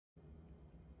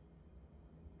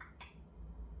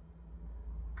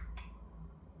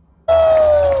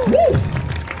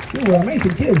You were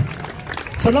amazing, kid.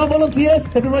 So now volunteers,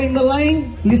 everybody in the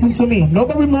line, listen to me.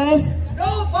 Nobody move.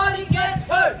 Nobody gets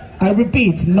hurt. I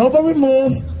repeat, nobody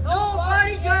move.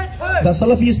 Nobody gets hurt. Does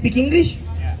all of you speak English?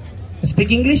 Yeah. Speak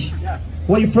English? Yeah.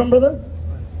 Where are you from, brother?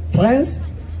 France?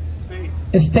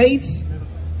 States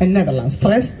and Netherlands.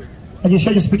 France? Are you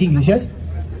sure you speak English, yes?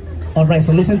 Alright,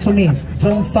 so listen to me.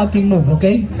 Don't fucking move,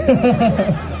 okay?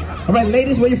 Alright,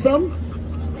 ladies, where are you from?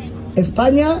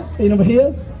 España, and over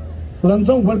here.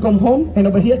 London, welcome home. And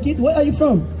over here, kid, where are you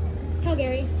from?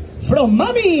 Calgary. From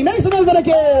mommy! Make some noise for the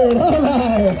kid!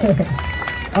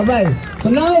 Alright. Alright, so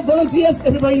now volunteers,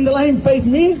 everybody in the line, face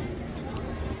me.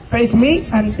 Face me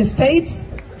and states.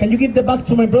 Can you give the back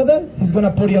to my brother? He's gonna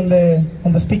put it on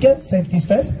the speaker, safeties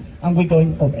first, and we're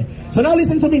going over. So now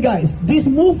listen to me, guys. This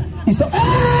move is so.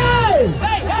 Hey!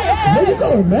 Where you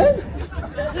going, man?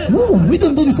 No, we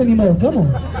don't do this anymore. Come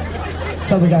on.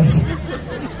 Sorry, guys.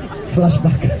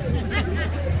 Flashback.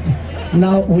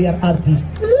 Now we are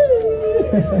artists.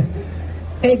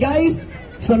 Hey, guys.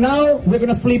 So now we're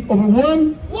gonna flip over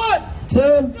 1,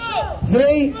 2,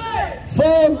 3,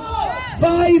 4,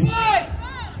 5.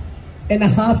 And a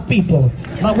half people.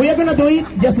 But we are gonna do it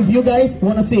just if you guys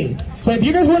wanna see it. So if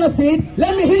you guys wanna see it,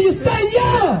 let me hear you say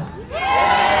yeah!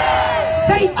 Yeah!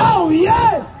 Say oh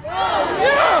yeah! Oh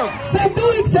yeah! Say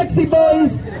do it, sexy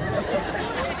boys!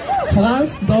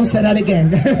 France, don't say that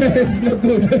again. It's not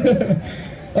good.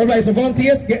 Alright, so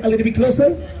volunteers, get a little bit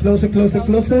closer. Closer, closer,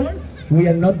 closer. We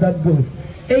are not that good.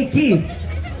 Hey kid.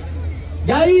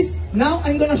 Guys, now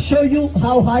I'm gonna show you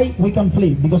how high we can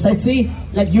flip. Because I see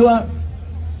like you are.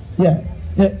 Yeah.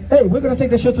 Hey, we're gonna take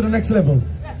the show to the next level.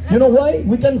 You know why?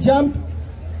 We can jump.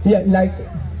 Yeah, like,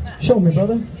 show me,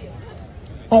 brother.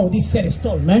 Oh, this set is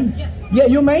tall, man. Yeah,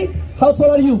 you mate? How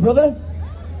tall are you, brother?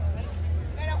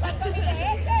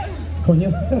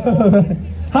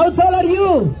 How tall are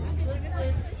you?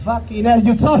 Fucking hell,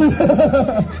 you tall.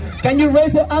 Can you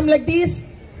raise your arm like this?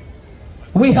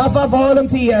 We have a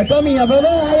volunteer. Come here, brother.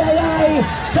 Ay, ay, ay.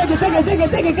 Take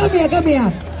it. Come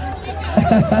here.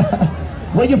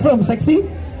 Where you from, sexy?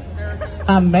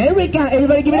 America.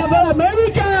 Everybody give it up for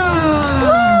America.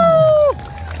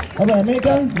 Alright,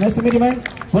 America. Nice to meet you, man.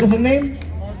 What is your name?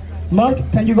 Mark.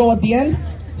 Can you go at the end?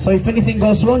 So if anything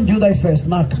goes wrong, you die first,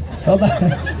 Mark.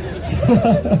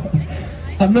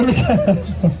 America.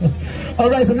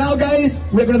 Alright, so now guys,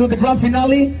 we're gonna do the grand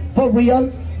finale for real.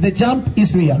 The jump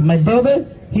is real. My brother,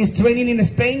 he's training in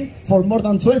Spain for more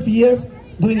than 12 years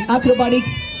doing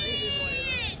acrobatics.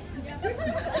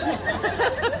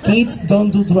 Kids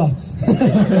don't do drugs.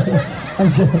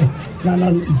 No,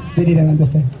 they didn't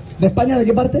understand. ¿De España de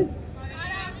qué parte?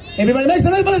 Everybody make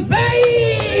some noise for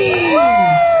Spain!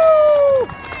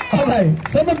 Alright,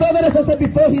 so my brother, as I said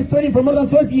before, he's training for more than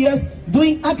 12 years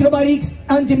doing acrobatics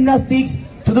and gymnastics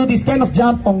to do this kind of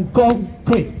jump on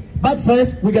concrete. But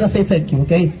first, we gotta say thank you,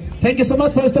 okay? Thank you so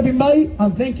much for stopping by,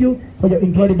 and thank you for your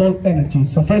incredible energy.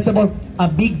 So first of all, a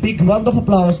big round of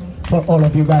applause for all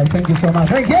of you guys. Thank you so much.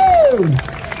 Thank you!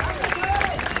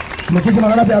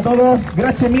 Muchísimas gracias a todos.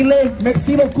 Grazie mille.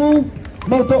 Merci beaucoup.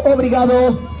 Molto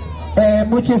obrigado.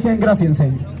 Muchísimas gracias.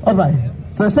 Alright.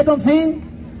 So the second thing,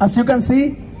 as you can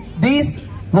see, this,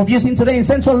 what you're seeing today in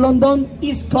central London,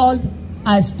 is called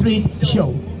a street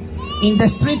show. In the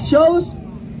street shows,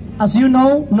 as you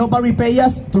know, nobody pays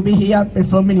us to be here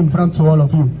performing in front of all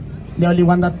of you. The only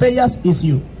one that pays us is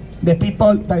you. The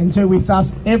people that enjoy with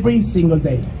us every single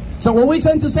day. So what we're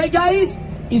trying to say, guys,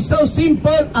 is so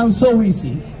simple and so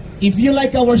easy. If you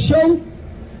like our show,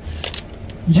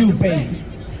 you pay.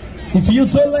 If you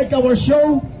don't like our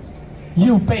show,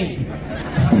 you pay.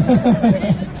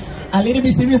 A little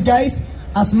bit serious, guys.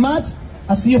 As much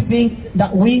as you think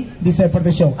that we deserve for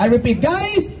the show. I repeat,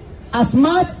 guys, as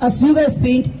much as you guys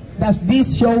think that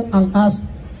this show and us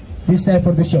deserve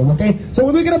for the show, okay? So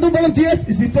what we're gonna do, volunteers,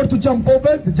 is before to jump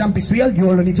over, the jump is real, you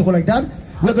only need to go like that.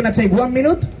 We're gonna take 1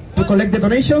 minute to collect the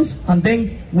donations, and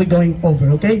then we're going over,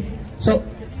 okay? So,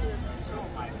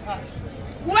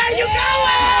 Where are you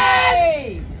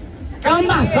going?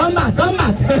 come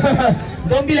back.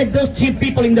 Don't be like those cheap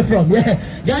people in the front, yeah?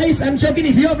 Guys, I'm joking,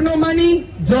 if you have no money,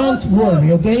 don't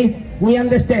worry, okay? We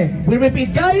understand. We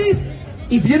repeat, guys,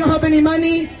 if you don't have any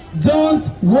money, don't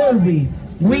worry.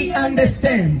 We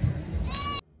understand.